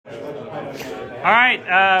All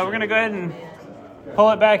right, we're going to go ahead and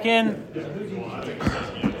pull it back in.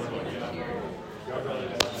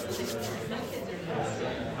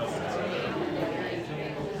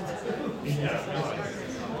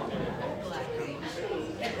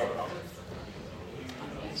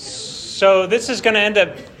 So this is going to end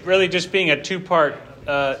up really just being a two-part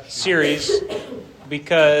series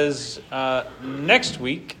because next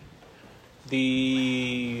week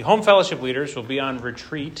the home fellowship leaders will be on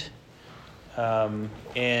retreat,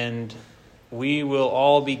 and we will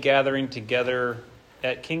all be gathering together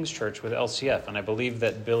at King's Church with LCF. And I believe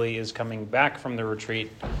that Billy is coming back from the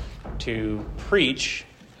retreat to preach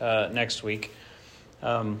next week.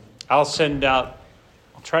 I'll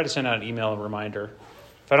try to send out an email reminder.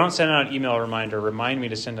 If I don't send out an email reminder, remind me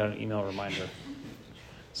to send out an email reminder.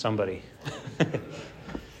 Somebody.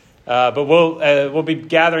 But we'll be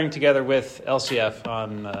gathering together with LCF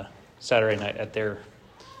on Saturday night at their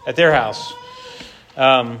house.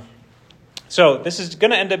 So this is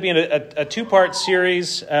going to end up being a two-part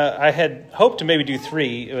series. I had hoped to maybe do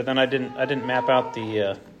three, but then I didn't map out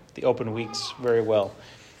the open weeks very well.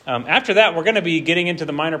 After that, we're going to be getting into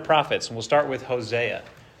the minor prophets, and we'll start with Hosea.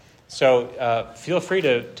 So feel free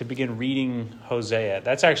to begin reading Hosea.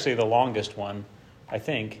 That's actually the longest one, I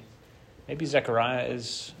think. Maybe Zechariah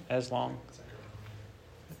is as long.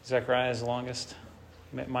 Zechariah is the longest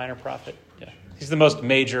minor prophet. Yeah, he's the most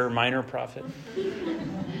major minor prophet.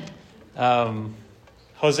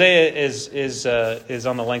 Hosea is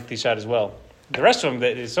on the lengthy side as well. The rest of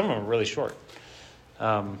them, some of them are really short.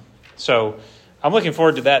 So I'm looking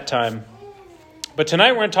forward to that time. But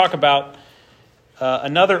tonight we're going to talk about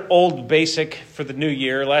another old basic for the new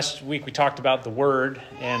year. Last week we talked about the Word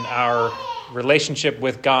and our relationship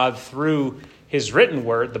with God through His written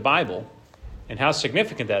Word, the Bible, and how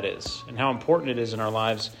significant that is and how important it is in our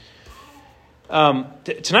lives.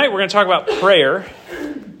 Tonight we're going to talk about prayer,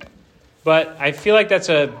 but I feel like that's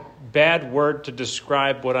a bad word to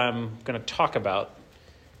describe what I'm going to talk about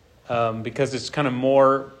because it's kind of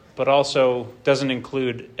more, but also doesn't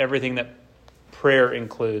include everything that prayer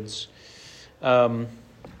includes. So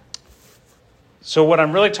what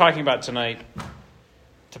I'm really talking about tonight,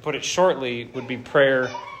 to put it shortly, would be prayer,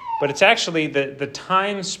 but it's actually the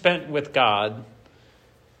time spent with God,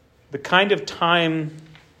 the kind of time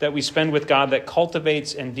that we spend with God that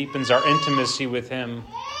cultivates and deepens our intimacy with Him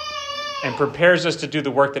and prepares us to do the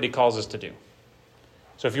work that He calls us to do.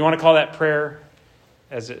 So if you want to call that prayer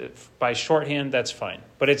by shorthand, that's fine.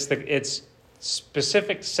 But it's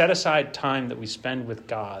specific set-aside time that we spend with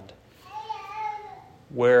God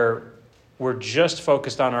where we're just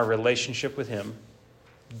focused on our relationship with Him,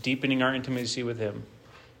 deepening our intimacy with Him,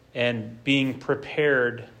 and being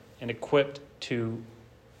prepared and equipped to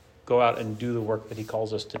go out and do the work that He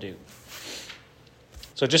calls us to do.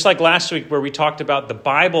 So just like last week where we talked about the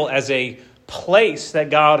Bible as a place that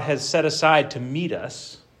God has set aside to meet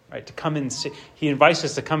us, right? To come and see, He invites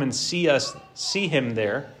us to come and see Him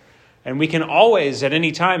there. And we can always, at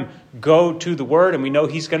any time, go to the Word, and we know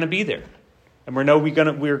He's going to be there. And we're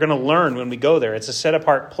going to learn when we go there. It's a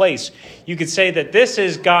set-apart place. You could say that this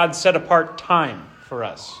is God's set-apart time for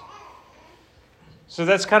us. So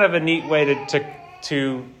that's kind of a neat way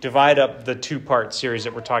to divide up the two-part series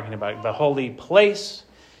that we're talking about. The holy place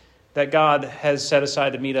that God has set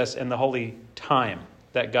aside to meet us, and the holy time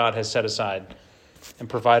that God has set aside and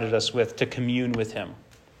provided us with to commune with Him.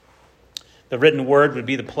 The written word would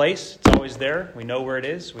be the place. It's always there. We know where it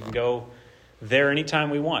is. We can go there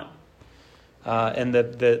anytime we want. And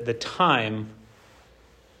the time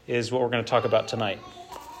is what we're going to talk about tonight.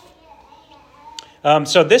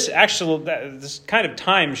 So this kind of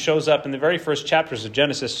time shows up in the very first chapters of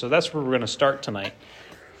Genesis. So that's where we're going to start tonight.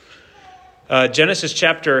 Genesis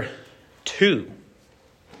chapter 2.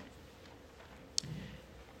 It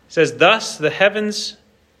says, "Thus the heavens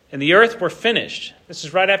and the earth were finished." This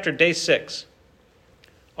is right after day 6.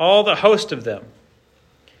 "All the host of them.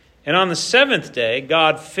 And on the seventh day,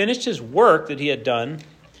 God finished His work that He had done,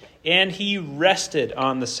 and He rested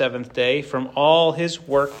on the seventh day from all His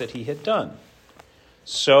work that He had done.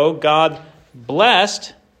 So God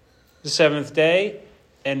blessed the seventh day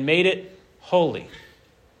and made it holy."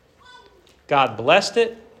 God blessed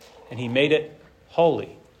it and He made it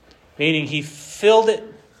holy. Meaning He filled it.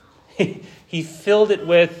 He filled it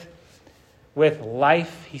with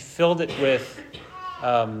life. He filled it with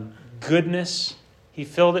goodness. He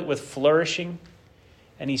filled it with flourishing,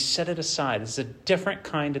 and He set it aside. It's a different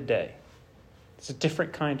kind of day. It's a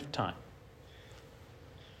different kind of time.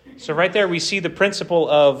 So right there we see the principle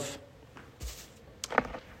of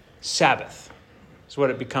Sabbath. Is what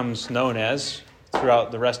it becomes known as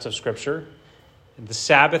throughout the rest of Scripture. The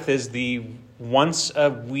Sabbath is the once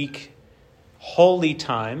a week holy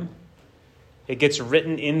time. It gets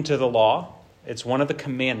written into the law. It's one of the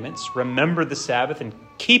commandments. Remember the Sabbath and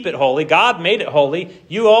keep it holy. God made it holy.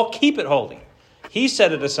 You all keep it holy. He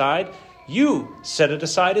set it aside. You set it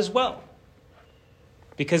aside as well.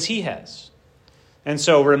 Because he has. And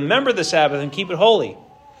so remember the Sabbath and keep it holy.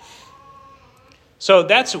 So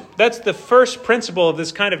that's the first principle of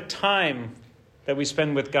this kind of time that we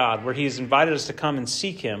spend with God, where he's invited us to come and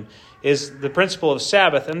seek him, is the principle of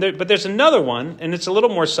Sabbath. But there's another one, and it's a little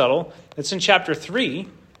more subtle. It's in chapter 3.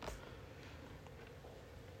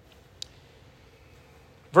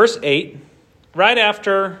 Verse 8, right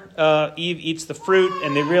after Eve eats the fruit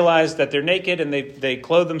and they realize that they're naked and they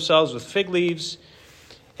clothe themselves with fig leaves.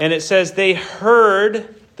 And it says, they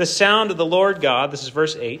heard the sound of the Lord God, this is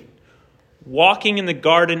verse 8, walking in the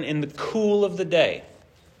garden in the cool of the day.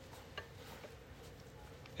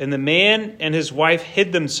 And the man and his wife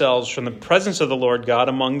hid themselves from the presence of the Lord God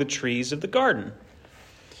among the trees of the garden.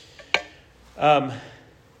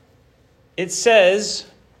 It says,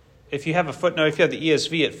 if you have a footnote, if you have the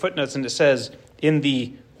ESV, it footnotes and it says, in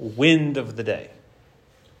the wind of the day.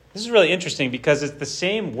 This is really interesting because it's the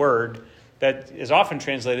same word that is often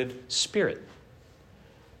translated spirit.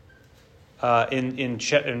 In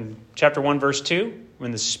chapter 1, verse 2, when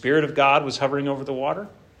the Spirit of God was hovering over the water,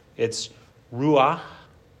 it's ruach.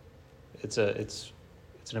 It's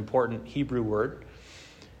an important Hebrew word.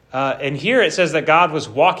 And here it says that God was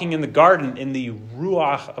walking in the garden in the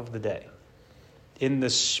ruach of the day, in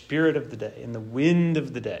the spirit of the day, in the wind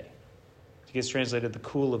of the day. It gets translated the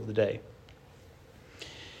cool of the day.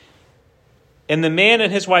 And the man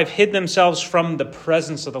and his wife hid themselves from the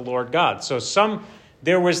presence of the Lord God. So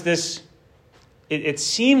there was this, it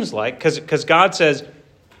seems like, because God says,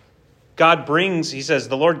 he says,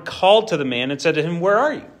 the Lord called to the man and said to him, where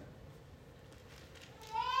are you?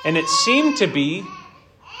 And it seemed to be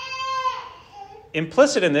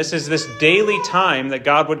implicit in this is this daily time that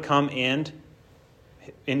God would come and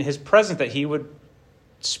in his presence that he would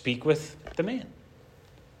speak with the man.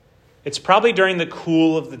 It's probably during the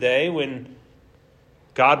cool of the day when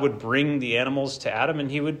God would bring the animals to Adam and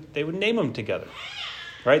they would name them together.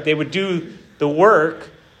 Right? They would do the work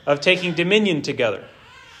of taking dominion together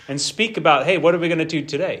and speak about, hey, what are we going to do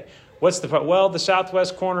today? The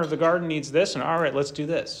southwest corner of the garden needs this, and all right, let's do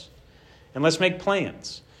this. And let's make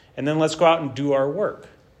plans. And then let's go out and do our work.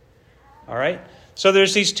 All right? So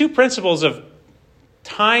there's these two principles of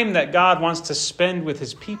time that God wants to spend with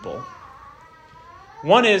his people.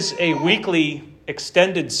 One is a weekly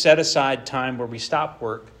extended set-aside time where we stop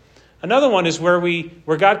work. Another one is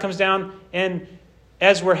where God comes down, and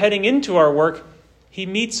as we're heading into our work, he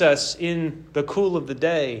meets us in the cool of the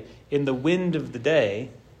day, in the wind of the day,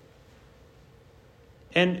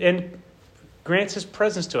 and grants his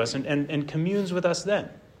presence to us and communes with us then.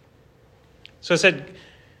 So it said,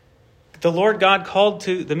 the Lord God called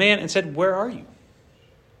to the man and said, where are you?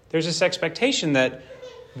 There's this expectation that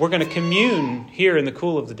we're going to commune here in the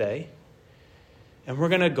cool of the day, and we're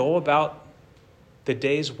going to go about the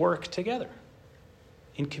day's work together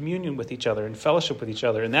in communion with each other, in fellowship with each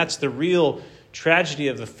other. And that's the real tragedy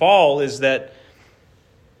of the fall, is that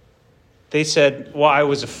they said, well, I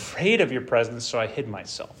was afraid of your presence, so I hid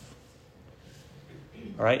myself.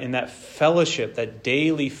 All right? And that fellowship, that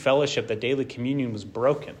daily communion was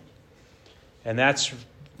broken. And that's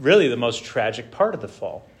really the most tragic part of the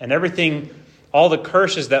fall. And all the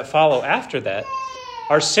curses that follow after that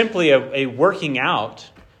are simply a working out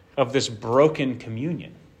of this broken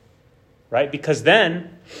communion. Right? Because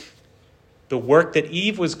then the work that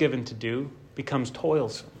Eve was given to do becomes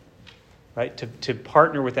toilsome. Right? To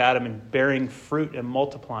partner with Adam in bearing fruit and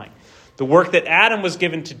multiplying. The work that Adam was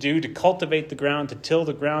given to do, to cultivate the ground, to till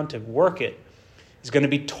the ground, to work it, is going to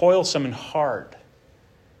be toilsome and hard.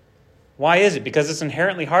 Why is it? Because it's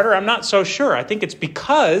inherently harder? I'm not so sure. I think it's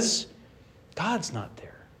because God's not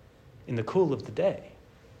there in the cool of the day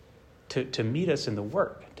to meet us in the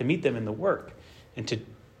work, to meet them in the work, and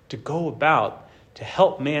to go about to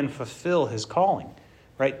help man fulfill his calling.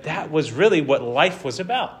 Right? That was really what life was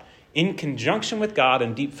about. In conjunction with God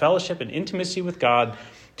and deep fellowship and intimacy with God,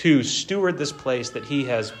 to steward this place that he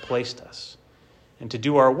has placed us and to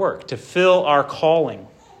do our work, to fill our calling.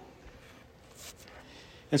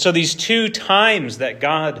 And so these two times that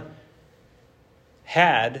God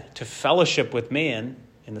had to fellowship with man,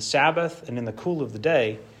 in the Sabbath and in the cool of the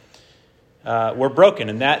day, were broken.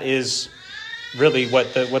 And that is really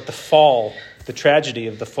what the fall, the tragedy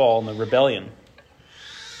of the fall and the rebellion.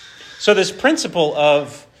 So this principle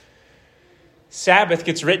of Sabbath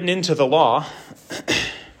gets written into the law,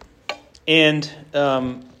 and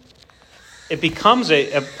it becomes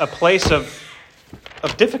a place of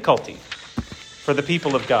difficulty for the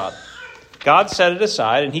people of God. God set it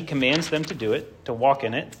aside, and he commands them to do it, to walk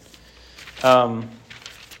in it. If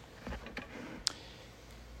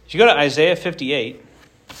you go to Isaiah 58,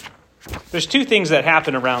 there's two things that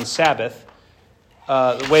happen around Sabbath,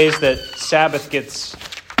 the ways that Sabbath gets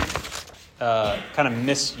kind of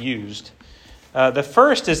misused. The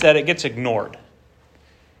first is that it gets ignored.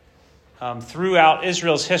 Throughout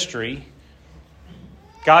Israel's history,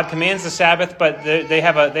 God commands the Sabbath, but they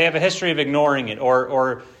have a history of ignoring it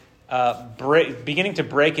or beginning to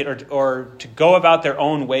break it or to go about their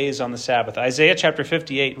own ways on the Sabbath. Isaiah chapter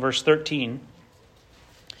 58, verse 13.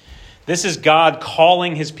 This is God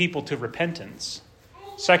calling his people to repentance.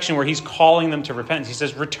 Section where he's calling them to repentance. He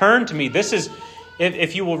says, return to me. This is,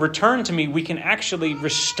 if you will return to me, we can actually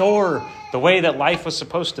restore the way that life was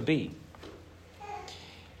supposed to be.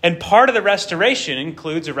 And part of the restoration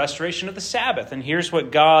includes a restoration of the Sabbath. And here's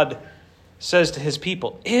what God says to his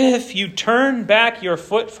people. If you turn back your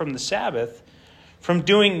foot from the Sabbath, from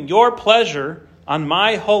doing your pleasure on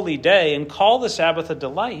my holy day, and call the Sabbath a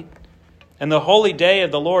delight, and the holy day of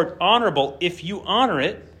the Lord honorable, if you honor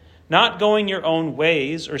it, not going your own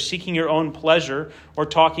ways or seeking your own pleasure or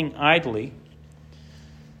talking idly.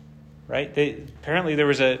 Right? Apparently there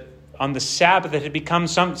was on the Sabbath it had become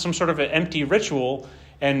some sort of an empty ritual,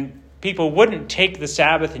 and people wouldn't take the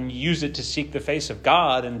Sabbath and use it to seek the face of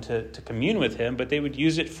God and to commune with him, but they would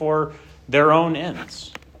use it for their own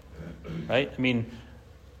ends. Right? I mean,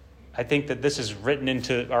 I think that this is written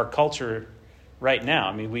into our culture right now.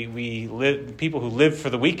 I mean, we live, people who live for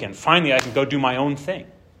the weekend. Finally, I can go do my own thing,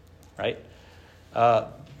 right?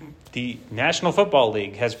 The National Football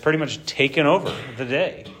League has pretty much taken over the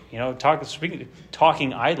day. You know,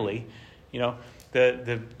 talking idly. You know,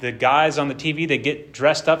 the guys on the TV, they get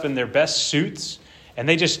dressed up in their best suits, and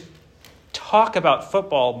they just talk about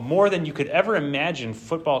football more than you could ever imagine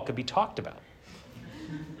football could be talked about.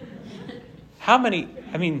 How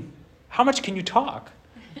much can you talk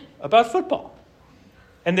about football?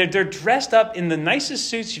 And they're dressed up in the nicest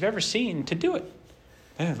suits you've ever seen to do it.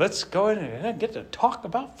 Let's go in and get to talk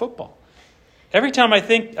about football. Every time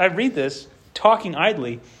I read this, talking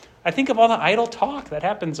idly, I think of all the idle talk that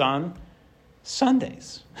happens on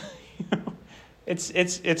Sundays.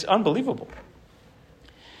 It's unbelievable.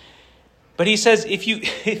 But he says, if you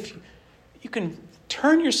can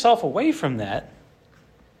turn yourself away from that,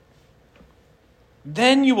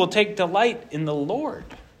 then you will take delight in the Lord.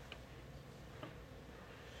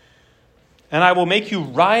 And I will make you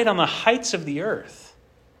ride on the heights of the earth.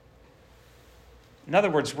 In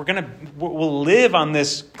other words, we'll live on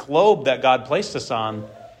this globe that God placed us on,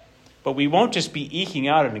 but we won't just be eking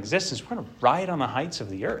out an existence. We're going to ride on the heights of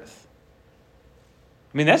the earth.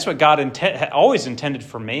 I mean, that's what God always intended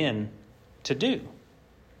for man to do.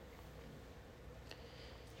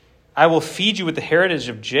 I will feed you with the heritage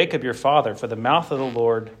of Jacob your father, for the mouth of the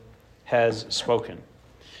Lord has spoken.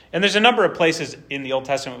 And there's a number of places in the Old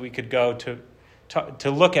Testament we could go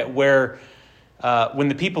to look at where, when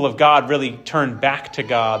the people of God really turned back to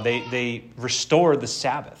God, they restored the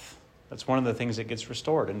Sabbath. That's one of the things that gets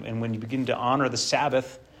restored. And when you begin to honor the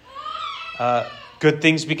Sabbath, good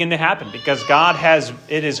things begin to happen, because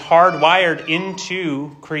it is hardwired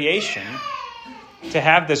into creation to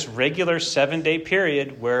have this regular 7-day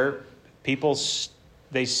period where people,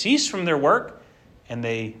 they cease from their work and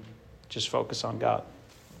they just focus on God.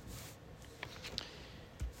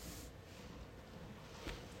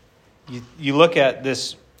 You look at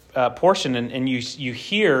this portion and you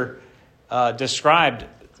hear described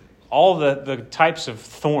all the types of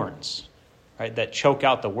thorns, right, that choke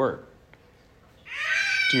out the word.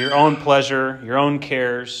 To your own pleasure, your own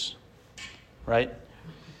cares, right?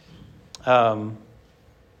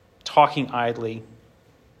 Talking idly.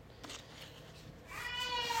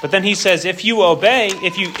 But then he says, if you obey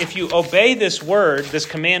this word, this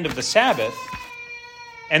command of the Sabbath,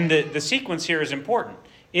 and the sequence here is important.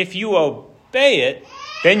 If you obey it,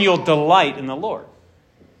 then you'll delight in the Lord.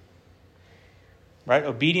 Right?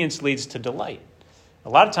 Obedience leads to delight. A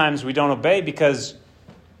lot of times we don't obey because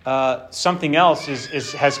something else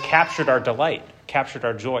has captured our delight, captured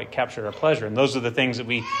our joy, captured our pleasure. And those are the things that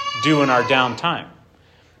we do in our downtime.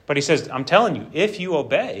 But he says, I'm telling you, if you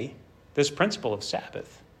obey this principle of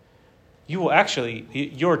Sabbath, you will actually,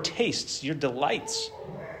 your tastes, your delights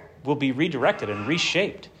will be redirected and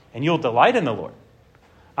reshaped. And you'll delight in the Lord.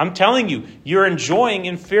 I'm telling you, you're enjoying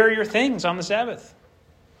inferior things on the Sabbath.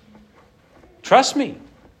 Trust me.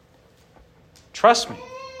 Trust me.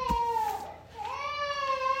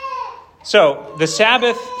 So, the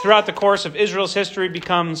Sabbath throughout the course of Israel's history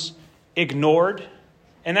becomes ignored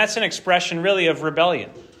And that's an expression really of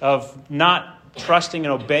rebellion, of not trusting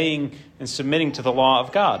and obeying and submitting to the law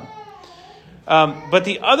of God. But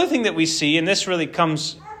the other thing that we see, and this really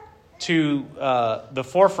comes to the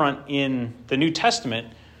forefront in the New Testament,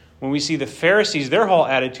 when we see the Pharisees, their whole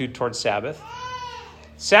attitude towards Sabbath.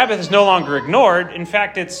 Sabbath is no longer ignored. In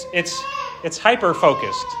fact, it's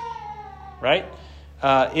hyper-focused, right?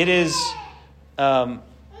 It is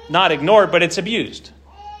not ignored, but it's abused.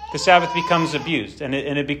 The Sabbath becomes abused, and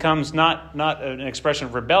it becomes not an expression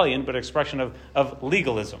of rebellion, but an expression of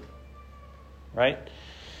legalism, right?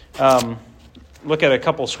 Look at a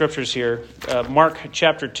couple scriptures here. Mark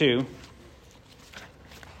chapter 2.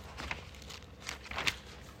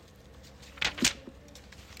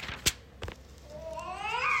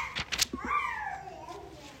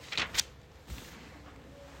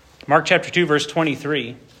 Mark chapter 2, verse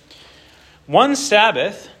 23. One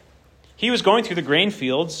Sabbath, he was going through the grain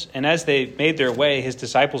fields, and as they made their way, his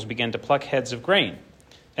disciples began to pluck heads of grain.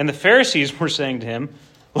 And the Pharisees were saying to him,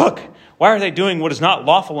 "Look, why are they doing what is not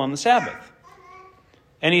lawful on the Sabbath?"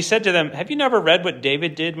 And he said to them, "Have you never read what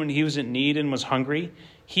David did when he was in need and was hungry?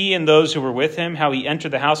 He and those who were with him, how he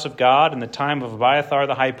entered the house of God in the time of Abiathar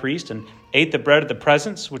the high priest and ate the bread of the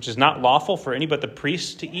presence, which is not lawful for any but the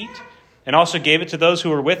priests to eat, and also gave it to those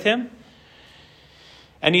who were with him."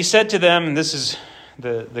 And he said to them, and this is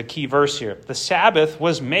the key verse here, "The Sabbath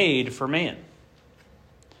was made for man,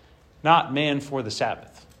 not man for the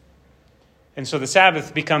Sabbath." And so the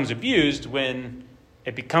Sabbath becomes abused when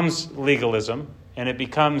it becomes legalism, and it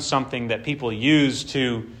becomes something that people use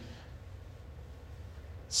to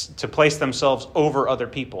place themselves over other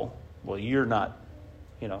people. Well, you're not,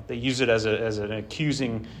 they use it as an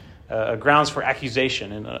accusing, grounds for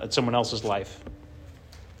accusation in someone else's life.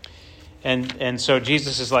 And so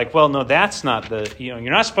Jesus is like, well, no, that's not you're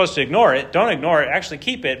not supposed to ignore it. Don't ignore it. Actually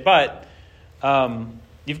keep it. But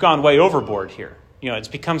you've gone way overboard here. It's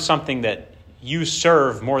become something that you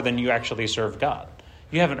serve more than you actually serve God.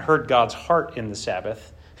 You haven't heard God's heart in the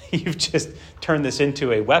Sabbath. You've just turned this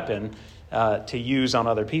into a weapon to use on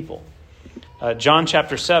other people. John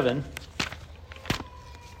chapter 7.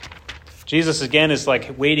 Jesus again is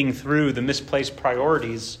like wading through the misplaced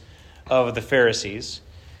priorities of the Pharisees.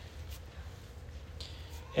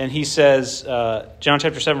 And he says, John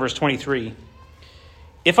chapter 7, verse 23,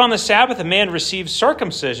 "If on the Sabbath a man receives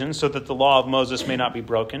circumcision so that the law of Moses may not be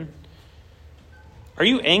broken, are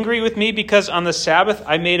you angry with me because on the Sabbath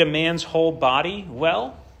I made a man's whole body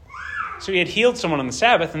well?" So he had healed someone on the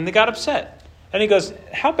Sabbath and they got upset. And he goes,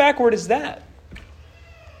 how backward is that?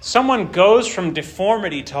 Someone goes from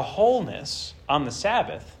deformity to wholeness on the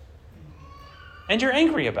Sabbath, and you're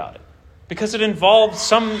angry about it because it involves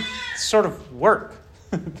some sort of work.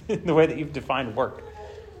 In the way that you've defined work.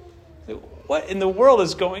 What in the world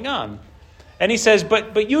is going on? And he says,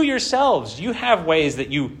 but you yourselves, you have ways that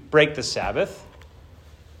you break the Sabbath.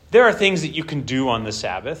 There are things that you can do on the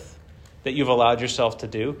Sabbath that you've allowed yourself to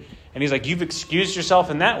do. And he's like, you've excused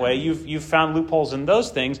yourself in that way. You've found loopholes in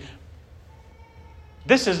those things.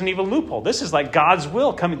 This isn't even a loophole. This is like God's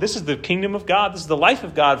will coming. This is the kingdom of God. This is the life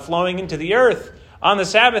of God flowing into the earth on the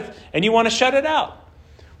Sabbath, and you want to shut it out.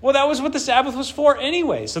 Well, that was what the Sabbath was for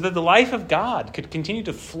anyway, so that the life of God could continue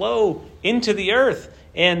to flow into the earth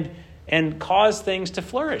and cause things to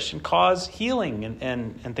flourish and cause healing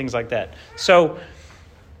and things like that. So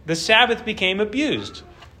the Sabbath became abused.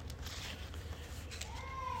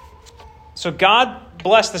 So God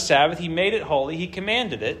blessed the Sabbath. He made it holy. He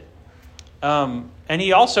commanded it. And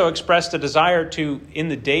he also expressed a desire to, in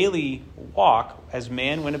the daily walk, as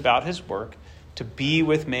man went about his work, to be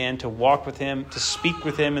with man, to walk with him, to speak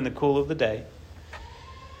with him in the cool of the day.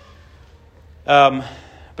 But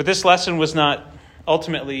this lesson was not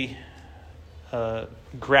ultimately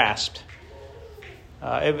grasped.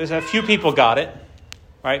 It was a few people got it,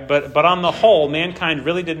 right? But on the whole, mankind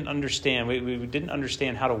really didn't understand. We didn't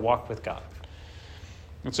understand how to walk with God.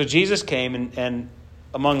 And so Jesus came, and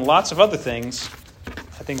among lots of other things,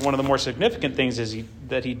 I think one of the more significant things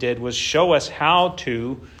that he did was show us how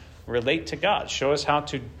to relate to God, show us how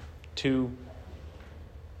to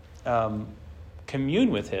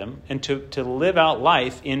commune with him and to live out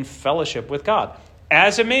life in fellowship with God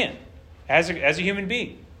as a man, as a human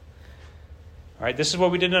being. All right, this is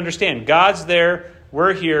what we didn't understand. God's there,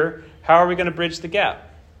 we're here. How are we going to bridge the gap?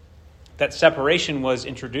 That separation was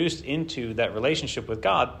introduced into that relationship with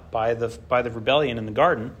God by the rebellion in the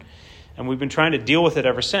garden, and we've been trying to deal with it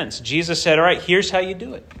ever since. Jesus said, all right, here's how you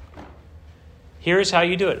do it. Here's how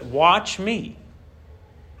you do it. Watch me,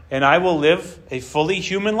 and I will live a fully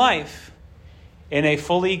human life in a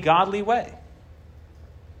fully godly way.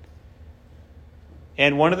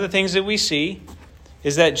 And one of the things that we see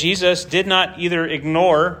is that Jesus did not either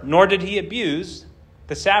ignore nor did he abuse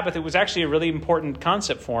the Sabbath. It was actually a really important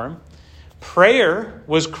concept for him. Prayer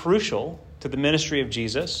was crucial to the ministry of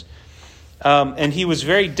Jesus, and he was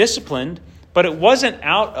very disciplined, but it wasn't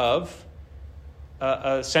out of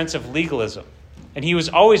a sense of legalism. And he was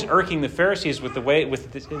always irking the Pharisees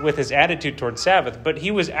with his attitude toward Sabbath, but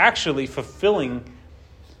he was actually fulfilling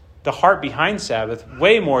the heart behind Sabbath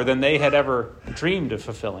way more than they had ever dreamed of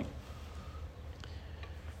fulfilling.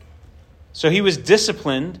 So he was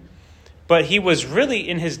disciplined, but he was really,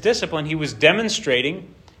 in his discipline, he was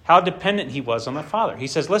demonstrating how dependent he was on the Father. He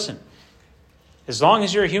says, listen, as long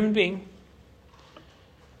as you're a human being,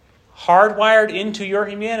 hardwired into your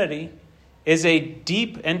humanity is a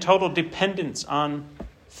deep and total dependence on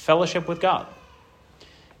fellowship with God.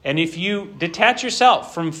 And if you detach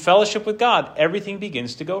yourself from fellowship with God, everything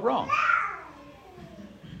begins to go wrong.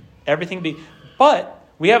 But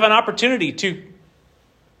we have an opportunity to,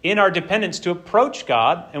 in our dependence, to approach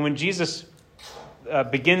God. And when Jesus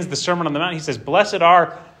begins the Sermon on the Mount, he says, blessed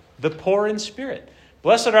are the poor in spirit.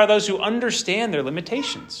 Blessed are those who understand their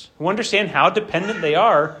limitations, who understand how dependent they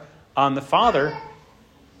are on the Father,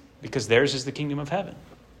 because theirs is the kingdom of heaven.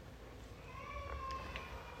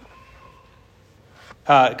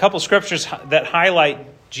 A couple scriptures that highlight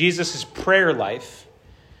Jesus' prayer life.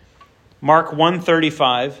 Mark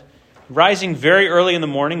 1:35, rising very early in the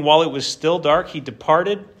morning, while it was still dark, he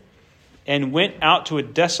departed and went out to a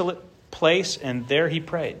desolate place, and there he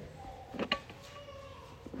prayed.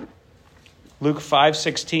 Luke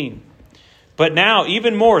 5:16, but now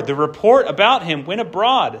even more, the report about him went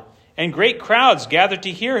abroad, and great crowds gathered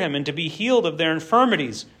to hear him and to be healed of their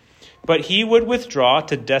infirmities. But he would withdraw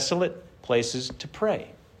to desolate places to pray.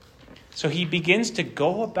 So he begins to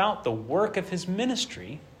go about the work of his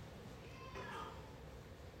ministry.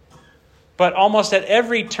 But almost at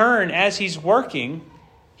every turn as he's working,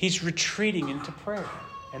 he's retreating into prayer.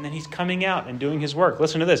 And then he's coming out and doing his work.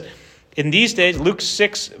 Listen to this. In these days, Luke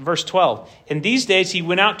 6, verse 12. In these days he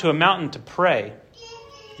went out to a mountain to pray.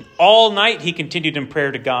 All night he continued in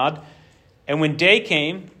prayer to God. And when day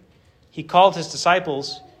came, he called his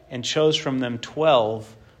disciples and chose from them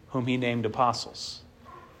 12 whom he named apostles.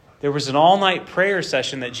 There was an all-night prayer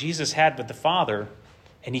session that Jesus had with the Father,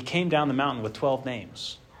 and he came down the mountain with 12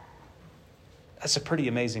 names. That's a pretty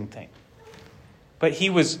amazing thing. But he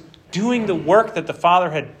was doing the work that the Father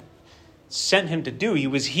had sent him to do. He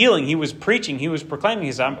was healing, he was preaching, he was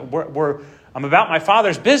proclaiming. I'm about my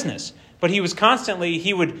Father's business. But he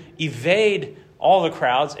would evade all the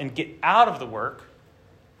crowds and get out of the work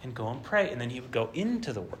and go and pray. And then he would go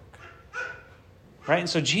into the work. Right? And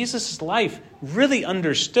so Jesus' life really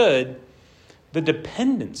understood the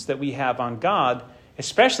dependence that we have on God,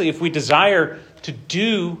 especially if we desire to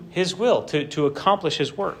do his will, to accomplish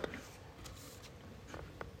his work.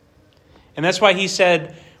 And that's why he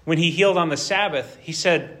said, when he healed on the Sabbath, he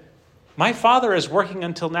said, my Father is working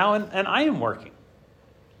until now, and I am working.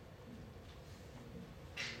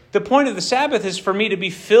 The point of the Sabbath is for me to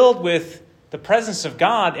be filled with the presence of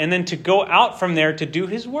God and then to go out from there to do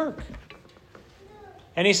his work.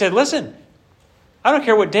 And he said, listen, I don't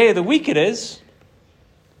care what day of the week it is.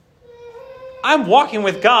 I'm walking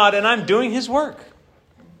with God and I'm doing his work.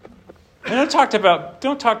 And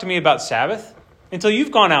don't talk to me about Sabbath until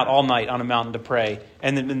you've gone out all night on a mountain to pray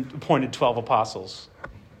and then been appointed 12 apostles.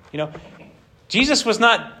 Jesus was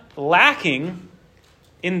not lacking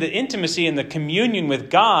in the intimacy and the communion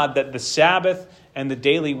with God that the Sabbath and the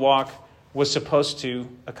daily walk was supposed to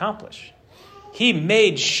accomplish. He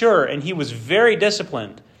made sure, and he was very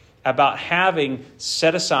disciplined about having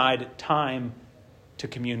set aside time to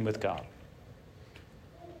commune with God.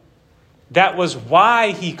 That was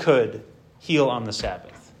why he could heal on the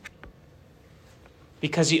Sabbath.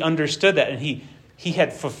 Because he understood that, and he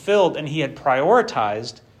had fulfilled and he had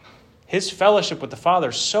prioritized his fellowship with the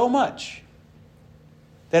Father so much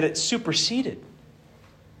that it superseded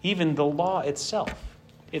even the law itself.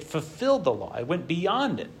 It fulfilled the law. It went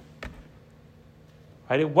beyond it.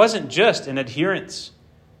 Right? It wasn't just an adherence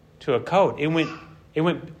to a code. It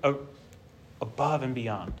went above and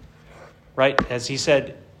beyond. Right? As he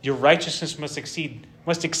said, your righteousness must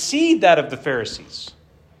exceed that of the Pharisees.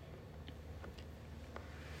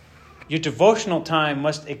 Your devotional time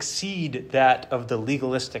must exceed that of the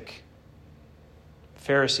legalistic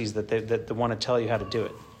Pharisees that want to tell you how to do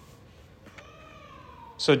it.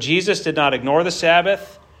 So Jesus did not ignore the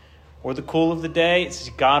Sabbath or the cool of the day. It says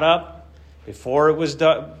he got up before it was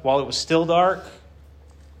while it was still dark,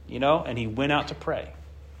 and he went out to pray.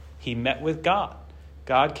 He met with God.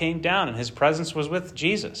 God came down and his presence was with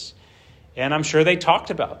Jesus. And I'm sure they talked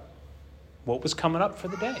about what was coming up for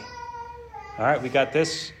the day. All right, we got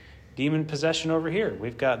this demon possession over here.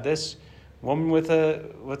 We've got this woman with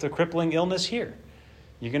a crippling illness here.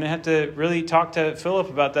 You're going to have to really talk to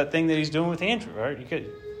Philip about that thing that he's doing with Andrew. Right? You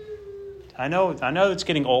could. I know it's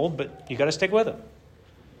getting old, but you got to stick with him.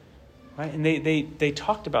 Right? And they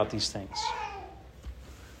talked about these things.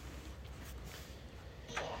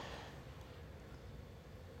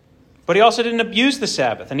 But he also didn't abuse the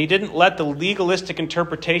Sabbath, and he didn't let the legalistic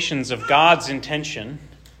interpretations of God's intention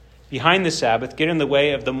behind the Sabbath get in the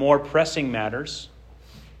way of the more pressing matters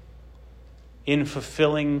in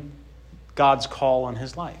fulfilling God's call on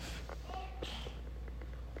his life.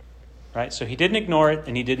 Right? So he didn't ignore it,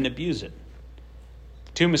 and he didn't abuse it.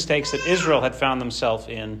 Two mistakes that Israel had found themselves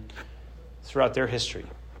in throughout their history.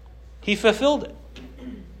 He fulfilled it.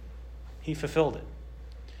 He fulfilled it.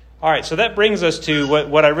 All right, so that brings us to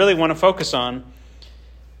what I really want to focus on.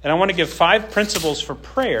 And I want to give 5 principles for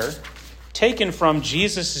prayer taken from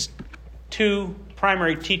Jesus' 2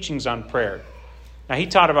 primary teachings on prayer. Now, he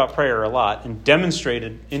taught about prayer a lot and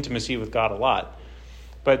demonstrated intimacy with God a lot.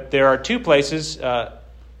 But there are 2 places,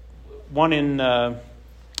 one in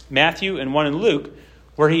Matthew and one in Luke,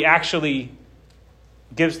 where he actually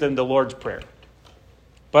gives them the Lord's Prayer.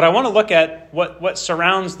 But I want to look at what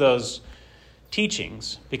surrounds those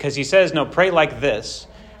teachings, because he says, no, pray like this.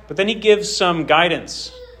 But then he gives some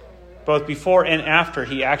guidance, both before and after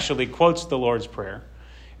he actually quotes the Lord's Prayer.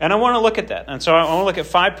 And I want to look at that. And so I want to look at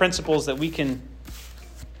 5 principles that we can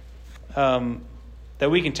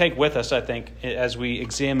take with us, I think, as we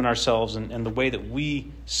examine ourselves and the way that we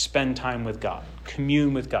spend time with God,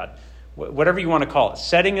 commune with God, whatever you want to call it,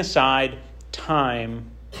 setting aside time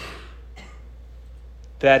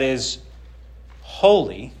that is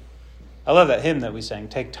holy. I love that hymn that we sang,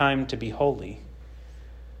 Take Time to Be Holy.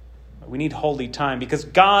 We need holy time because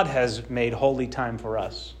God has made holy time for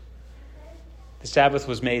us. The Sabbath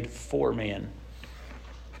was made for man.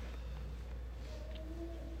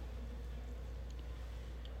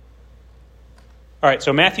 All right,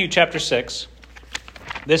 so Matthew chapter 6.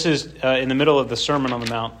 This is in the middle of the Sermon on the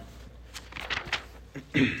Mount,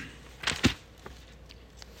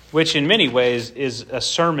 which in many ways is a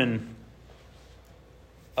sermon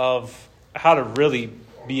of how to really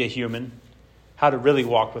be a human, how to really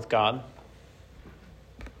walk with God.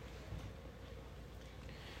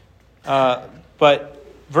 But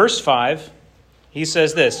verse 5, he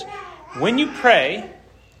says this, When you pray,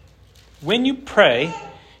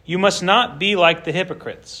 you must not be like the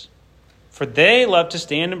hypocrites, for they love to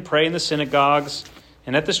stand and pray in the synagogues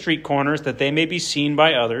and at the street corners, that they may be seen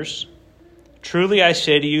by others. Truly I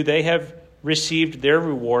say to you, they have received their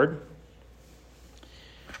reward.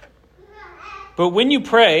 But when you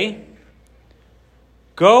pray,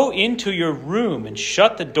 go into your room and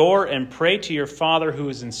shut the door and pray to your Father who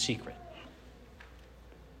is in secret.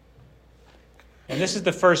 And this is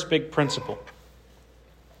the first big principle.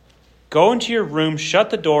 Go into your room, shut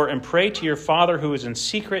the door, and pray to your Father who is in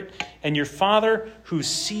secret, and your Father who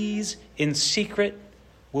sees in secret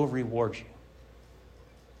will reward you.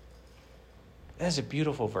 That is a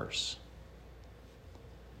beautiful verse.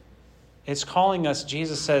 It's calling us,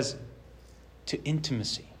 Jesus says, to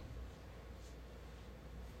intimacy.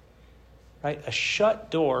 Right? A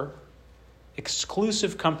shut door,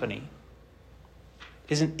 exclusive company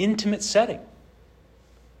is an intimate setting.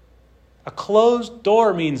 A closed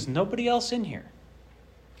door means nobody else in here.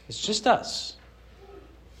 It's just us.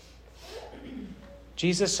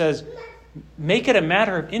 Jesus says, make it a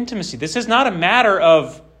matter of intimacy. This is not a matter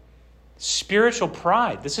of spiritual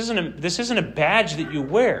pride. This isn't a badge that you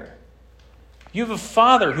wear. You have a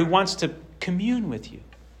Father who wants to commune with you,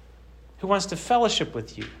 who wants to fellowship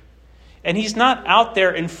with you. And he's not out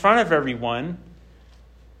there in front of everyone.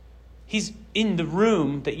 He's in the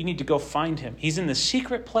room that you need to go find him. He's in the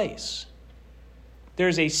secret place.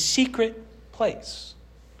 There's a secret place.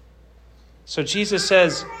 So Jesus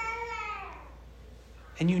says,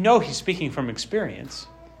 and you know he's speaking from experience.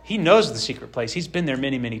 He knows the secret place. He's been there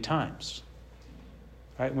many, many times.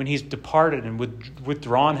 Right? When he's departed and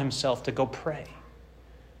withdrawn himself to go pray.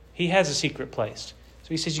 He has a secret place. So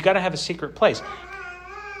he says, you got to have a secret place.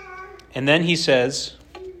 And then he says,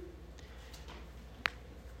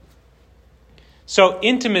 so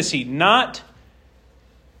intimacy, not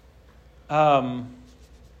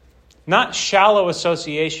shallow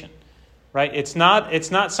association, right? It's not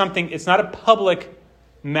a public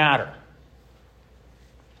matter,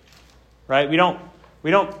 right? We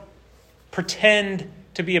don't pretend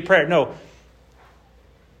to be a prayer. No,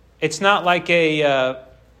 it's not like we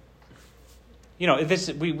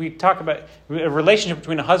talk about a relationship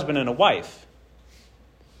between a husband and a wife.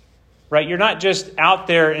 right? You're not just out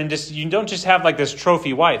there and you don't just have like this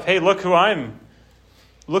trophy wife. Hey, look who I'm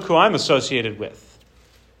associated with.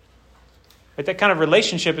 Right? That kind of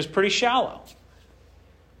relationship is pretty shallow.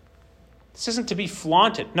 This isn't to be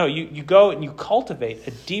flaunted. No, you go and you cultivate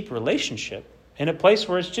a deep relationship in a place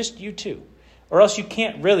where it's just you two. Or else you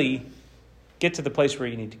can't really get to the place where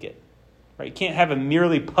you need to get. Right? You can't have a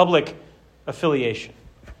merely public affiliation.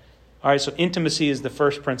 All right, so intimacy is the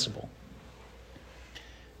first principle.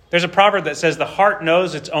 There's a proverb that says, the heart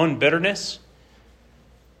knows its own bitterness,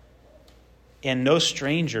 and no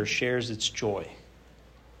stranger shares its joy.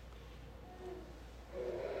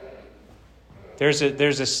 There's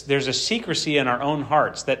a secrecy in our own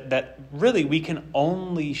hearts that really we can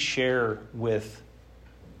only share with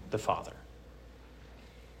the Father.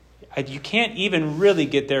 You can't even really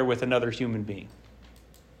get there with another human being.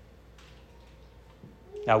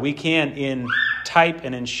 Now, we can in type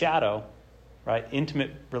and in shadow, right?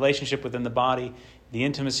 Intimate relationship within the body, the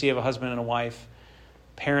intimacy of a husband and a wife,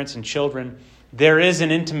 parents and children. There is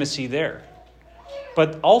an intimacy there.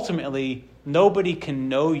 But ultimately, nobody can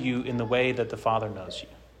know you in the way that the Father knows you.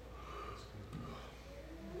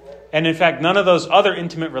 And in fact, none of those other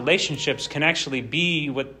intimate relationships can actually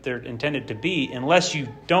be what they're intended to be unless you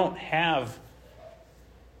don't have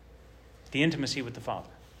the intimacy with the Father.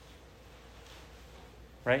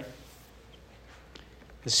 Right?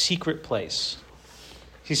 The secret place.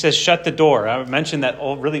 He says, shut the door. I mentioned that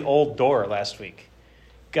really old door last week.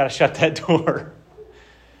 Got to shut that door.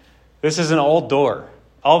 This is an old door.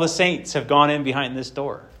 All the saints have gone in behind this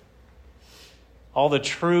door. All the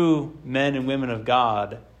true men and women of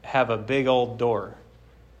God have a big old door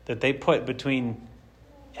that they put between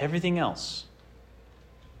everything else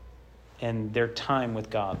and their time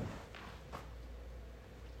with God.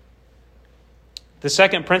 The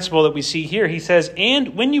second principle that we see here, he says,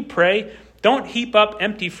 and when you pray, don't heap up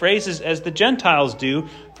empty phrases as the Gentiles do,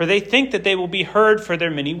 for they think that they will be heard for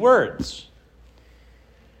their many words.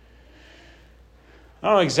 I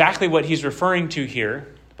don't know exactly what he's referring to here,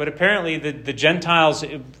 but apparently the Gentiles,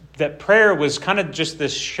 that prayer was kind of just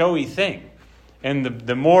this showy thing. And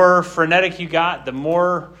the more frenetic you got, the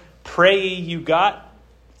more pray you got,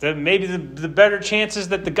 maybe the better chances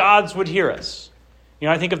that the gods would hear us. You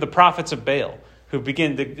know, I think of the prophets of Baal, who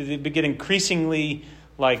begin increasingly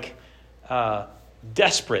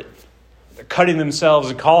desperate. They're cutting themselves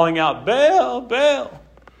and calling out, Baal, Baal.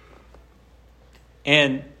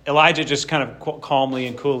 And Elijah just kind of calmly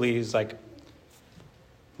and coolly is like,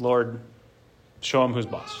 Lord, show him who's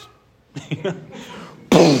boss.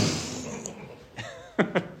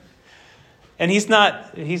 And he's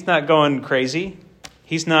not going crazy.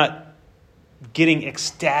 He's not getting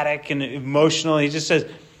ecstatic and emotional. He just says,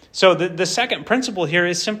 so the second principle here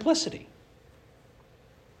is simplicity.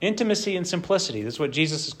 Intimacy and simplicity. This is what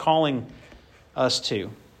Jesus is calling us to.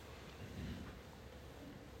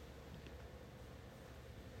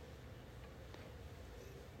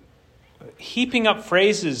 Heaping up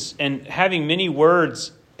phrases and having many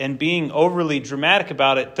words and being overly dramatic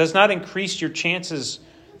about it does not increase your chances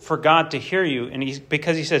for God to hear you. And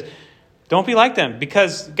because he says, don't be like them.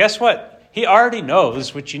 Because guess what? He already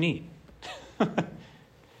knows what you need.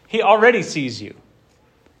 He already sees you.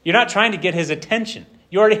 You're not trying to get his attention.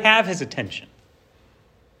 You already have his attention.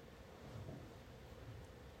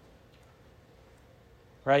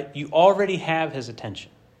 Right? You already have his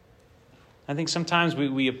attention. I think sometimes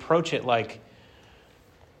we approach it like,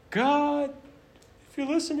 God, if you're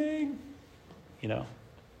listening,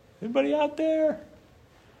 anybody out there?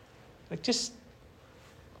 Like just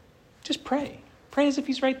pray. Pray as if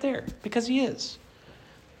he's right there, because he is.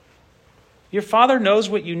 Your Father knows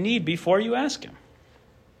what you need before you ask him.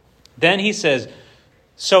 Then he says,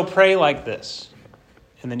 so pray like this.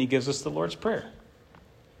 And then he gives us the Lord's Prayer.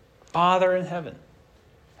 Father in heaven,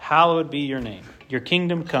 hallowed be your name. Your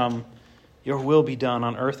kingdom come, your will be done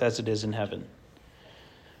on earth as it is in heaven.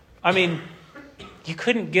 I mean, you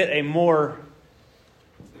couldn't get a more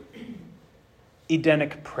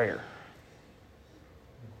Edenic prayer.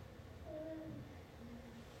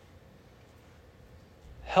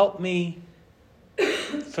 Help me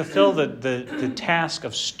fulfill the task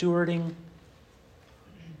of stewarding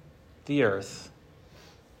the earth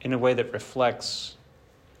in a way that reflects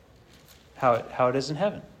how it is in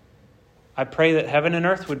heaven. I pray that heaven and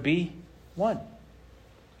earth would be one.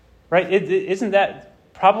 Right? Isn't that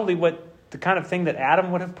probably what the kind of thing that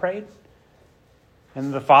Adam would have prayed?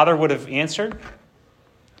 And the Father would have answered?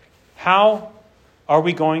 How are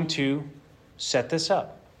we going to set this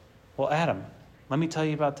up? Well, Adam, let me tell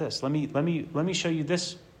you about this. Let me show you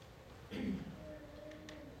this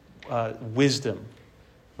wisdom.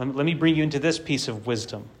 Let me bring you into this piece of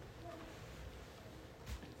wisdom.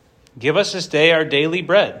 Give us this day our daily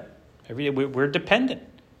bread. Every day we're dependent.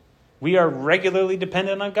 We are regularly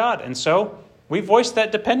dependent on God. And so we voice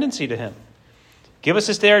that dependency to him. Give us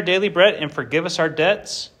this day our daily bread and forgive us our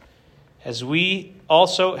debts as we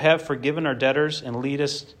also have forgiven our debtors, and lead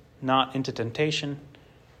us not into temptation,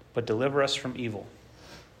 but deliver us from evil.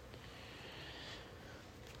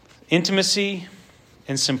 Intimacy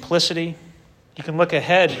and simplicity. You can look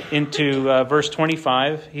ahead into verse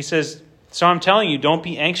 25. He says, so I'm telling you, don't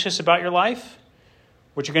be anxious about your life,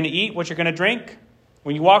 what you're going to eat, what you're going to drink.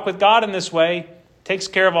 When you walk with God in this way, takes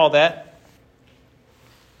care of all that.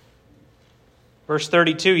 Verse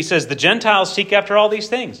 32, he says, the Gentiles seek after all these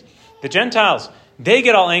things. The Gentiles, they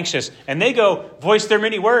get all anxious and they go voice their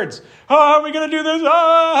many words. Oh, how are we going to do this?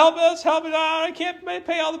 Oh, help us, help us. Oh, I can't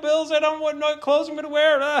pay all the bills. I don't want no clothes I'm going to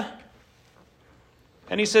wear.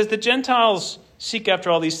 And he says, the Gentiles seek after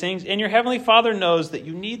all these things, and your heavenly Father knows that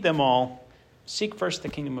you need them all. Seek first the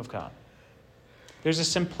kingdom of God. There's a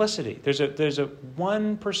simplicity. There's a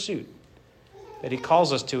one pursuit that he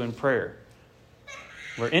calls us to in prayer.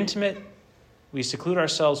 We're intimate. We seclude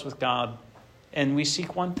ourselves with God, and we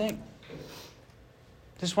seek one thing.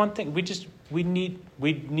 Just one thing. We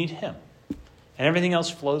need him. And everything else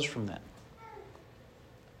flows from that.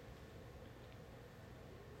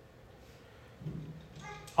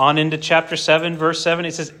 On into chapter 7, verse 7,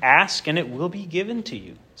 it says, ask and it will be given to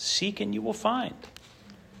you. Seek and you will find.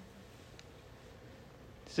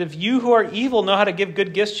 It says, if you who are evil know how to give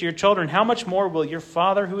good gifts to your children, how much more will your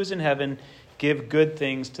Father who is in heaven give good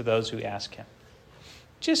things to those who ask him?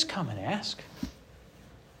 Just come and ask.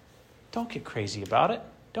 Don't get crazy about it.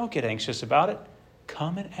 Don't get anxious about it.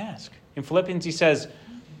 Come and ask. In Philippians, he says,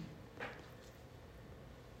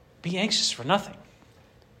 be anxious for nothing.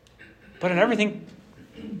 But in everything,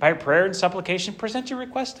 by prayer and supplication, present your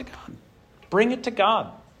request to God. Bring it to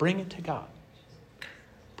God. Bring it to God.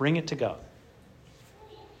 Bring it to God.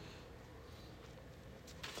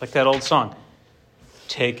 It's like that old song.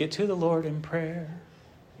 Take it to the Lord in prayer.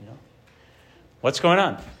 You know, what's going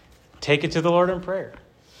on? Take it to the Lord in prayer.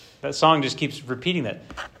 That song just keeps repeating that.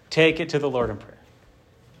 Take it to the Lord in prayer.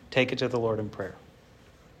 Take it to the Lord in prayer.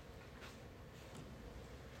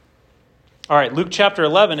 All right, Luke chapter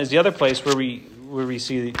 11 is the other place where we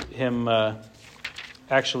see him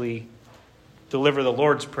actually deliver the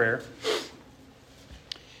Lord's Prayer.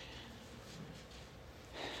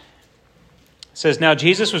 It says, now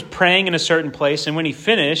Jesus was praying in a certain place, and when he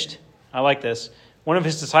finished, I like this, one of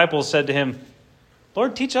his disciples said to him,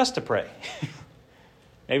 Lord, teach us to pray.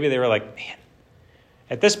 Maybe they were like, man.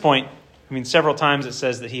 At this point, several times it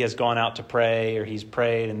says that he has gone out to pray, or he's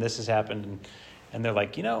prayed, and this has happened. And they're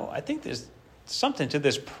like, I think there's something to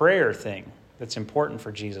this prayer thing that's important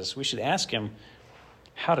for Jesus. We should ask him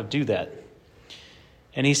how to do that.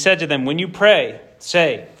 And he said to them, when you pray,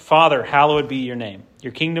 say, Father, hallowed be your name.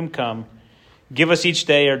 Your kingdom come. Give us each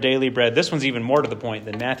day our daily bread. This one's even more to the point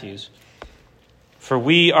than Matthew's. For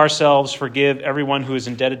we ourselves forgive everyone who is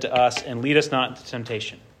indebted to us, and lead us not into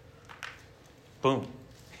temptation. Boom.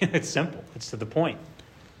 It's simple. It's to the point.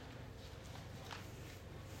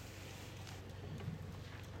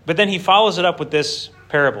 But then he follows it up with this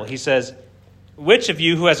parable. He says, which of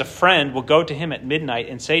you who has a friend will go to him at midnight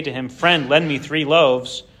and say to him, friend, lend me 3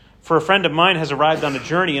 loaves, for a friend of mine has arrived on a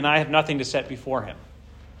journey and I have nothing to set before him.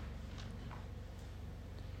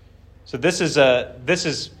 So this is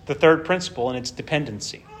the third principle, and it's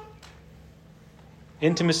dependency.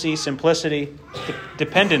 Intimacy, simplicity,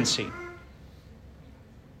 dependency.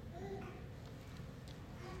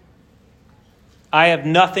 I have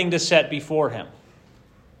nothing to set before him.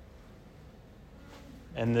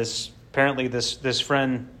 And this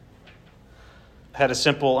friend had a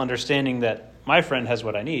simple understanding that my friend has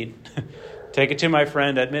what I need. Take it to my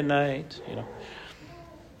friend at midnight,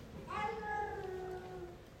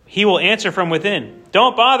 He will answer from within.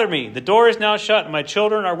 Don't bother me. The door is now shut and my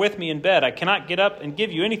children are with me in bed. I cannot get up and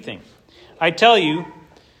give you anything. I tell you,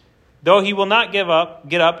 though he will not get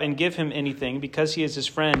up and give him anything because he is his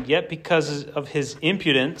friend, yet because of his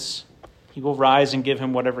impudence, he will rise and give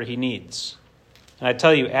him whatever he needs. And I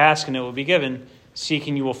tell you, ask and it will be given. Seek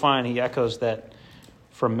and you will find. He echoes that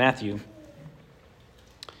from Matthew.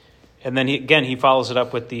 And then he follows it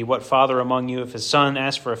up with what father among you, if his son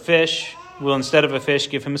asks for a fish, will instead of a fish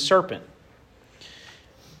give him a serpent?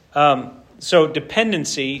 So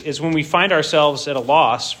dependency is when we find ourselves at a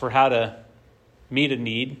loss for how to meet a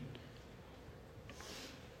need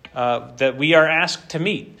that we are asked to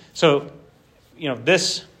meet. So,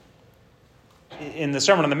 this in the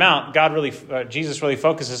Sermon on the Mount, Jesus really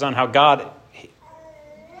focuses on how God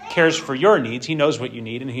cares for your needs. He knows what you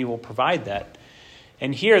need, and he will provide that.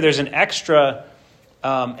 And here, there's an extra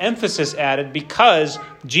emphasis added because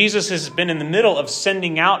Jesus has been in the middle of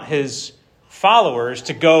sending out his followers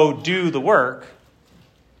to go do the work,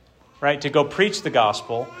 right? To go preach the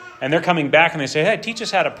gospel. And they're coming back and they say, hey, teach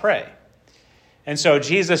us how to pray. And so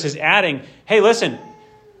Jesus is adding, hey, listen,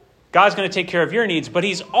 God's going to take care of your needs, but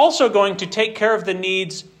he's also going to take care of the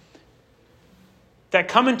needs that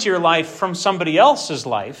come into your life from somebody else's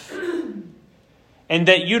life and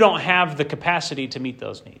that you don't have the capacity to meet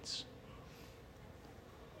those needs.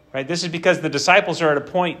 Right? This is because the disciples are at a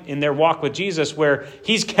point in their walk with Jesus where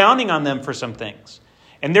he's counting on them for some things.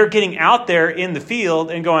 And they're getting out there in the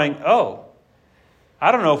field and going, oh,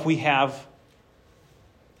 I don't know if we have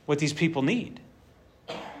what these people need.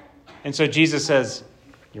 And so Jesus says,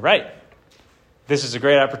 you're right. This is a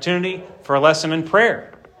great opportunity for a lesson in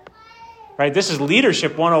prayer. Right? This is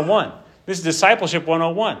leadership 101. This is discipleship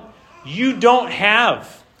 101. You don't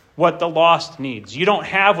have what the lost needs. You don't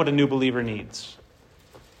have what a new believer needs.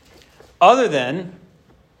 Other than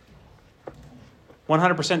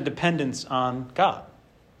 100% dependence on God.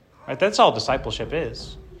 Right? That's all discipleship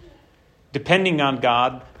is. Depending on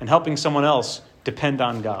God and helping someone else depend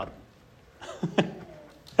on God.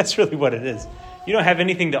 That's really what it is. You don't have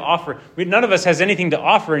anything to offer. None of us has anything to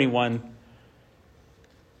offer anyone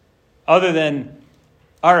other than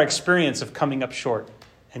our experience of coming up short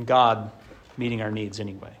and God meeting our needs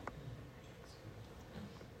anyway.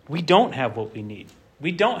 We don't have what we need.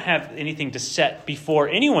 We don't have anything to set before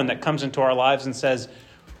anyone that comes into our lives and says,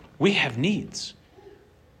 we have needs.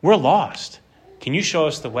 We're lost. Can you show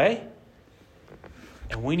us the way?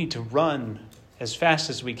 And we need to run as fast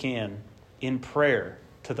as we can in prayer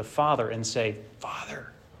to the Father and say,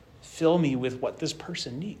 Father, fill me with what this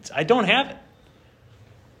person needs. I don't have it.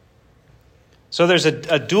 So there's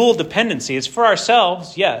a dual dependency. It's for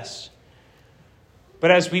ourselves, yes. But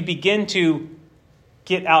as we begin to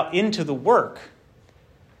get out into the work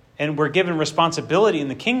and we're given responsibility in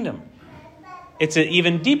the kingdom, it's an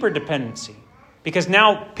even deeper dependency because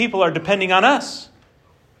now people are depending on us.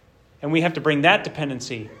 And we have to bring that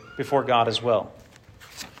dependency before God as well.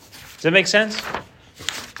 Does that make sense?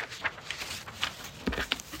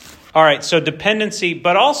 All right, so dependency,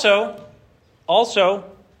 but also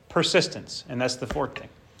persistence. And that's the fourth thing.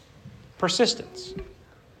 Persistence.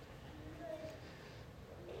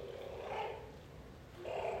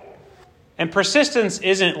 And persistence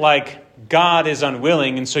isn't like God is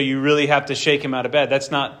unwilling and so you really have to shake him out of bed. That's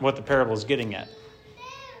not what the parable is getting at.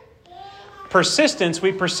 Persistence,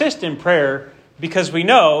 we persist in prayer because we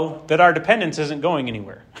know that our dependence isn't going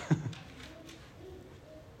anywhere.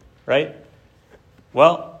 Right?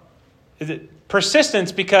 Well, is it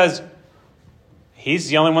persistence because he's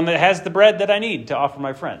the only one that has the bread that I need to offer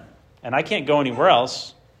my friend. And I can't go anywhere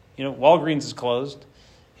else. You know, Walgreens is closed.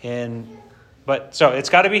 But so it's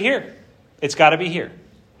got to be here. It's got to be here.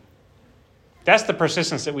 That's the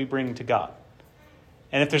persistence that we bring to God.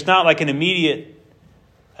 And if there's not like an immediate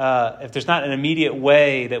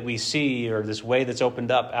way that we see or this way that's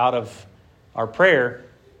opened up out of our prayer,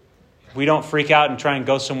 we don't freak out and try and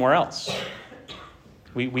go somewhere else.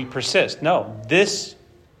 We persist. No, this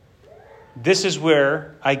is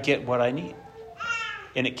where I get what I need.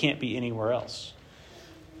 And it can't be anywhere else.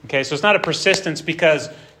 Okay, so it's not a persistence because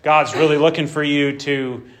God's really looking for you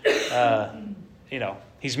to,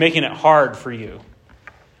 he's making it hard for you.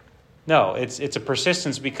 No, it's a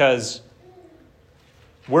persistence because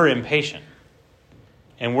we're impatient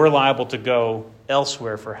and we're liable to go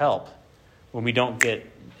elsewhere for help when we don't get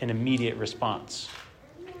an immediate response.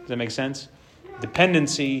 Does that make sense?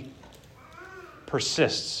 Dependency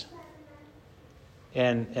persists.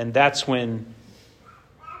 And that's when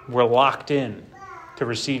we're locked in to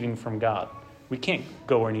receiving from God. We can't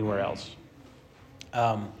go anywhere else.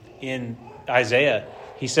 In Isaiah,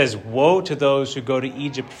 he says, woe to those who go to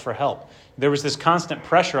Egypt for help. There was this constant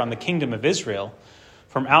pressure on the kingdom of Israel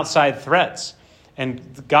from outside threats.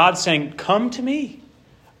 And God saying, come to me.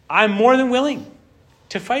 I'm more than willing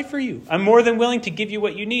to fight for you. I'm more than willing to give you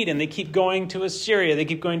what you need. And they keep going to Assyria. They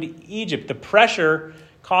keep going to Egypt. The pressure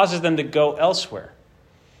causes them to go elsewhere.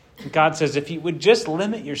 And God says, if you would just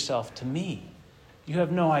limit yourself to me, you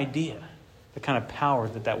have no idea the kind of power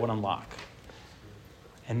that would unlock.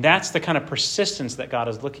 And that's the kind of persistence that God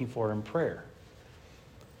is looking for in prayer.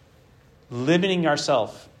 Limiting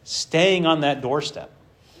ourselves, staying on that doorstep,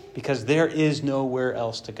 because there is nowhere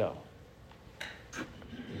else to go.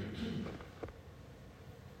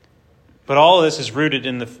 But all of this is rooted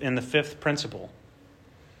in the fifth principle,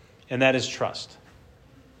 and that is trust.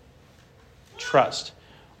 Trust.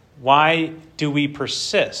 Why do we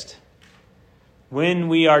persist? When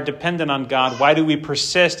we are dependent on God, why do we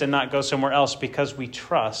persist and not go somewhere else? Because we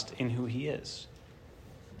trust in who He is.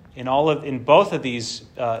 in both of these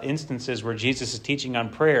instances where Jesus is teaching on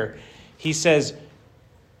prayer, he says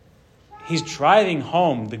he's driving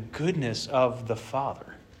home the goodness of the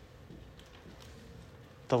Father.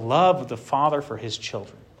 The love of the Father for his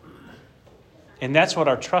children. And that's what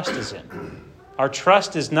our trust is in. Our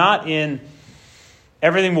trust is not in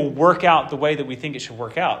everything will work out the way that we think it should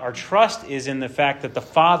work out. Our trust is in the fact that the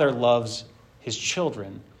Father loves his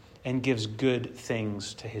children and gives good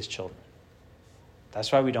things to his children.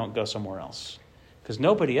 That's why we don't go somewhere else. Because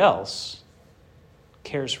nobody else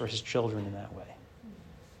cares for his children in that way.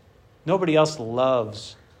 Nobody else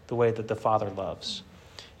loves the way that the Father loves.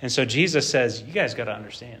 And so Jesus says, you guys got to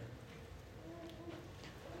understand.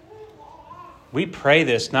 We pray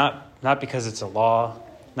this not because it's a law,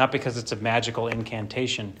 not because it's a magical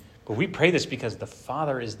incantation, but we pray this because the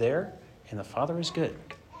Father is there and the Father is good.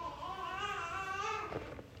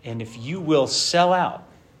 And if you will sell out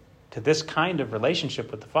to this kind of relationship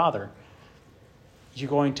with the Father, you're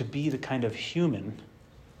going to be the kind of human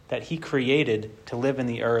that he created to live in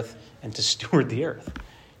the earth and to steward the earth.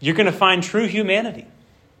 You're going to find true humanity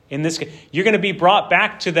in this. You're going to be brought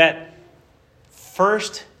back to that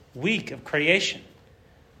first week of creation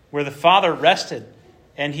where the Father rested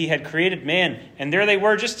and he had created man. And there they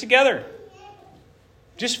were just together,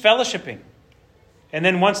 just fellowshipping. And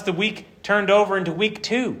then once the week turned over into week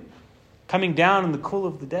 2, coming down in the cool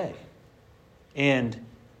of the day and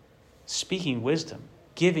speaking wisdom,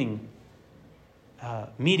 giving,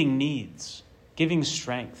 meeting needs, giving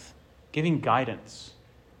strength, giving guidance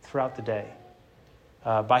throughout the day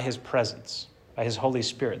by his presence, by his Holy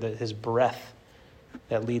Spirit, his breath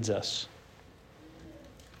that leads us.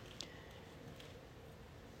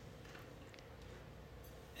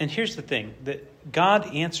 And here's the thing, that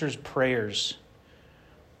God answers prayers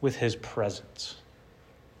with his presence.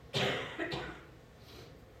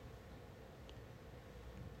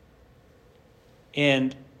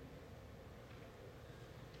 And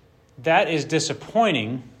that is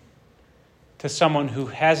disappointing to someone who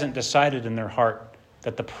hasn't decided in their heart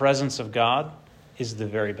that the presence of God is the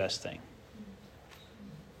very best thing.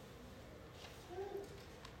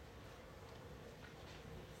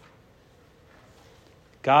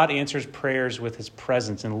 God answers prayers with his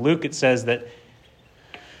presence. In Luke, it says that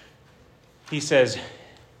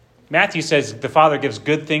Matthew says the Father gives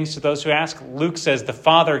good things to those who ask. Luke says the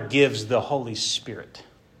Father gives the Holy Spirit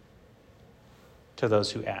to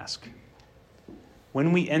those who ask.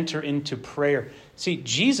 When we enter into prayer, see,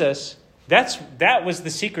 Jesus, that was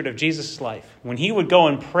the secret of Jesus' life. When he would go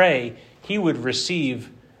and pray, he would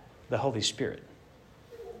receive the Holy Spirit.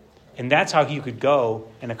 And that's how he could go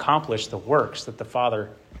and accomplish the works that the Father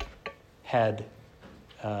had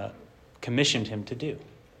commissioned him to do.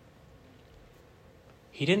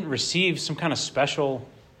 He didn't receive some kind of special...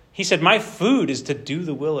 He said, my food is to do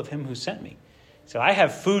the will of him who sent me. So I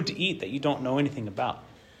have food to eat that you don't know anything about.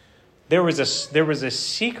 There was a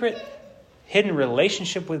secret, hidden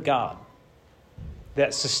relationship with God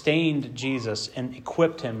that sustained Jesus and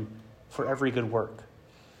equipped him for every good work.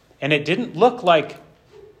 And it didn't look like...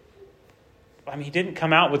 he didn't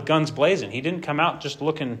come out with guns blazing. He didn't come out just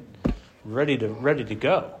looking ready to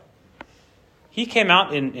go. He came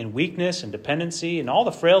out in weakness and dependency and all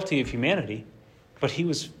the frailty of humanity, but he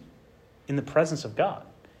was in the presence of God.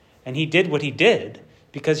 And he did what he did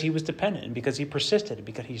because he was dependent and because he persisted and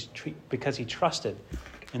because he trusted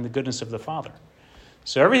in the goodness of the Father.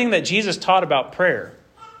 So everything that Jesus taught about prayer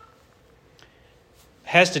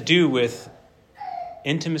has to do with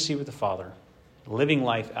intimacy with the Father, living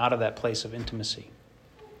life out of that place of intimacy.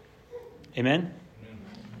 Amen?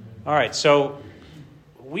 All right, so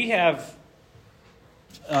we have...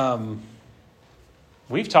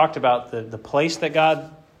 we've talked about the place that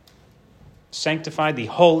God sanctified, the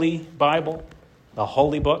Holy Bible, the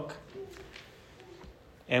Holy Book.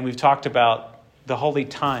 And we've talked about the holy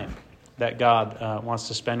time that God wants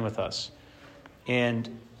to spend with us.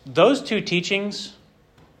 And those two teachings,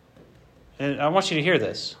 and I want you to hear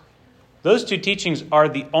this, those two teachings are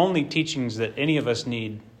the only teachings that any of us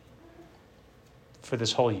need for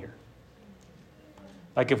this whole year.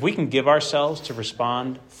 Like if we can give ourselves to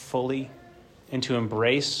respond fully and to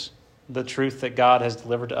embrace the truth that God has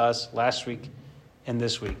delivered to us last week and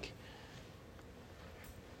this week,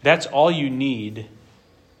 that's all you need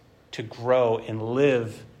to grow and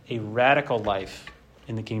live a radical life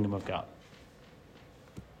in the kingdom of God.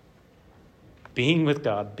 Being with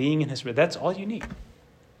God, being in his Spirit, that's all you need.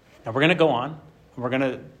 Now we're going to go on, and we're going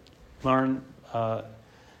to learn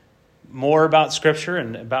more about Scripture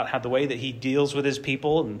and about how the way that he deals with his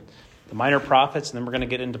people and the minor prophets. And then we're going to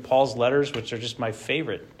get into Paul's letters, which are just my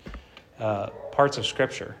favorite parts of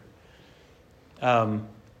Scripture.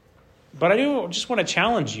 But I do just want to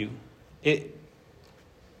challenge you.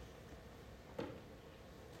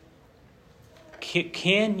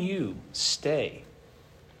 Can you stay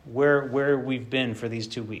where we've been for these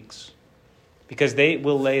 2 weeks? Because they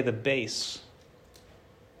will lay the base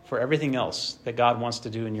for everything else that God wants to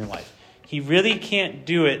do in your life. He really can't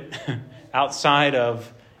do it outside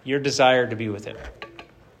of your desire to be with him.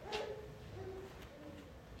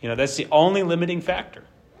 That's the only limiting factor,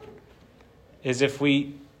 is if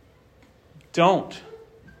we don't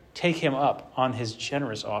take him up on his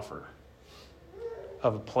generous offer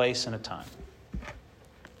of a place and a time.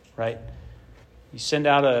 Right? You send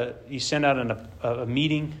out a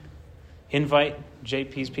meeting invite.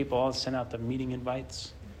 JP's people all send out the meeting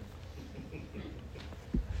invites.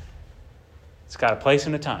 It's got a place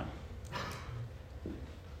and a time.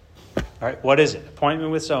 All right, what is it?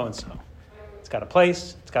 Appointment with so-and-so. It's got a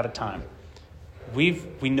place, it's got a time. We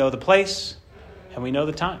know the place and we know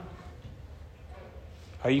the time.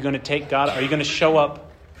 Are you going to take God? Are you going to show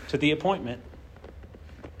up to the appointment?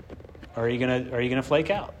 Or are you going to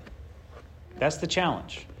flake out? That's the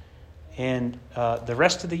challenge. And the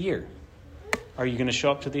rest of the year, are you going to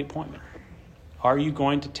show up to the appointment? Are you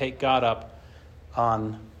going to take God up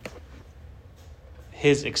on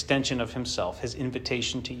his extension of himself, his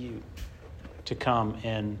invitation to you to come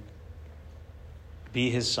and be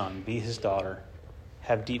his son, be his daughter,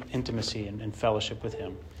 have deep intimacy and fellowship with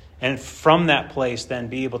him? And from that place, then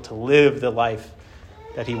be able to live the life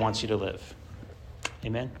that he wants you to live.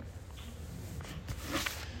 Amen?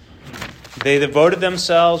 They devoted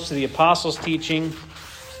themselves to the apostles' teaching,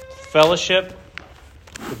 fellowship,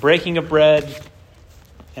 the breaking of bread,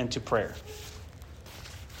 and to prayer.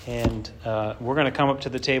 And we're going to come up to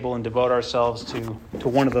the table and devote ourselves to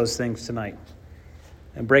one of those things tonight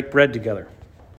and break bread together.